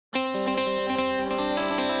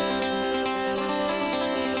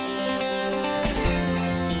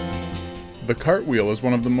The cartwheel is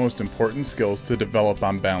one of the most important skills to develop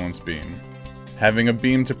on balance beam. Having a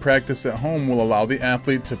beam to practice at home will allow the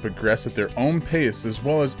athlete to progress at their own pace as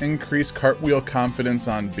well as increase cartwheel confidence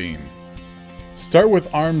on beam. Start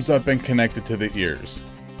with arms up and connected to the ears.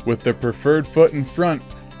 With the preferred foot in front,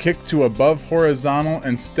 kick to above horizontal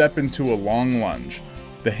and step into a long lunge.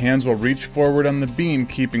 The hands will reach forward on the beam,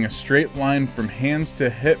 keeping a straight line from hands to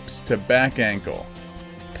hips to back ankle.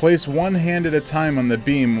 Place one hand at a time on the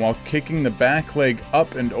beam while kicking the back leg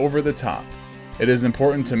up and over the top. It is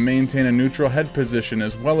important to maintain a neutral head position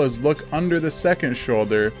as well as look under the second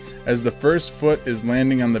shoulder as the first foot is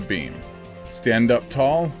landing on the beam. Stand up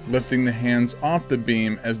tall, lifting the hands off the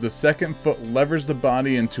beam as the second foot levers the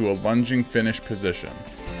body into a lunging finish position.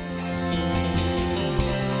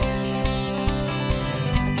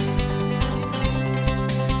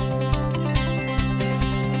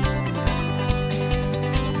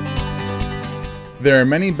 There are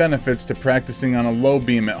many benefits to practicing on a low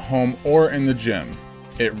beam at home or in the gym.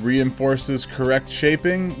 It reinforces correct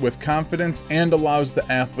shaping with confidence and allows the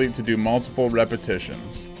athlete to do multiple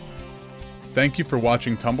repetitions. Thank you for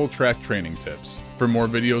watching Tumbl Trak training tips. For more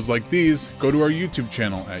videos like these, go to our YouTube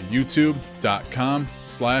channel at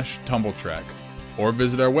youtube.com/TumblTrak or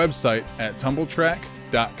visit our website at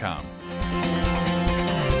tumbltrak.com.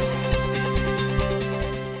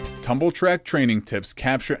 Tumbl Trak training tips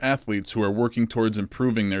capture athletes who are working towards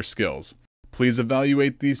improving their skills. Please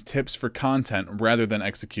evaluate these tips for content rather than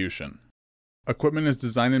execution. Equipment is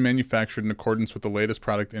designed and manufactured in accordance with the latest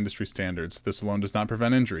product industry standards. This alone does not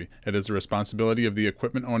prevent injury. It is the responsibility of the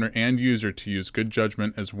equipment owner and user to use good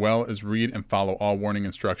judgment as well as read and follow all warning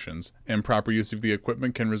instructions. Improper use of the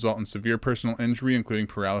equipment can result in severe personal injury, including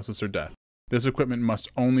paralysis or death. This equipment must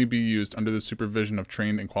only be used under the supervision of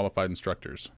trained and qualified instructors.